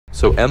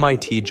So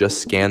MIT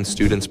just scanned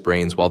students'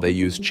 brains while they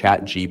used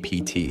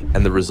ChatGPT,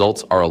 and the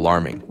results are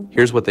alarming.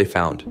 Here's what they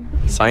found.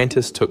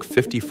 Scientists took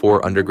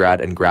 54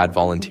 undergrad and grad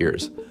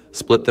volunteers,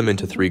 split them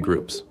into 3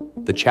 groups.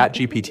 The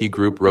ChatGPT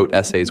group wrote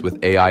essays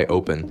with AI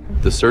open,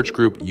 the search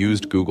group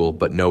used Google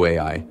but no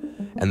AI,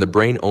 and the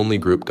brain-only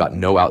group got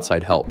no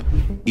outside help.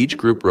 Each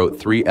group wrote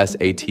 3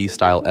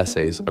 SAT-style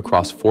essays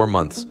across 4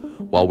 months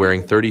while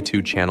wearing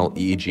 32-channel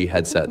EEG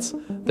headsets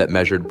that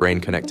measured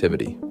brain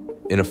connectivity.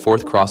 In a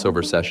 4th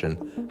crossover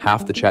session,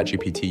 half the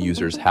ChatGPT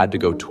users had to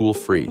go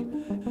tool-free,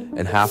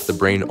 and half the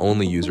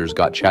brain-only users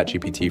got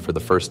ChatGPT for the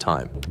first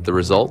time. The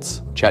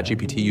results?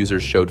 ChatGPT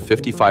users showed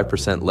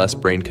 55% less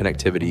brain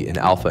connectivity in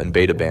alpha and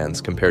beta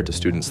bands compared to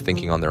students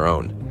thinking on their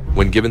own.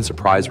 When given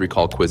surprise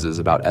recall quizzes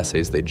about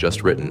essays they'd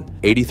just written,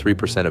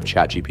 83% of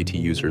ChatGPT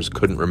users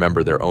couldn't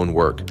remember their own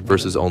work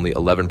versus only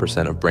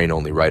 11% of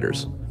brain-only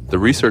writers. The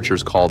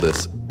researchers call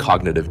this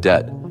cognitive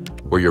debt,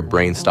 where your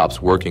brain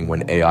stops working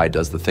when AI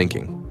does the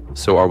thinking.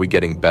 So are we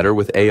getting better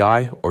with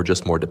AI or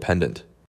just more dependent?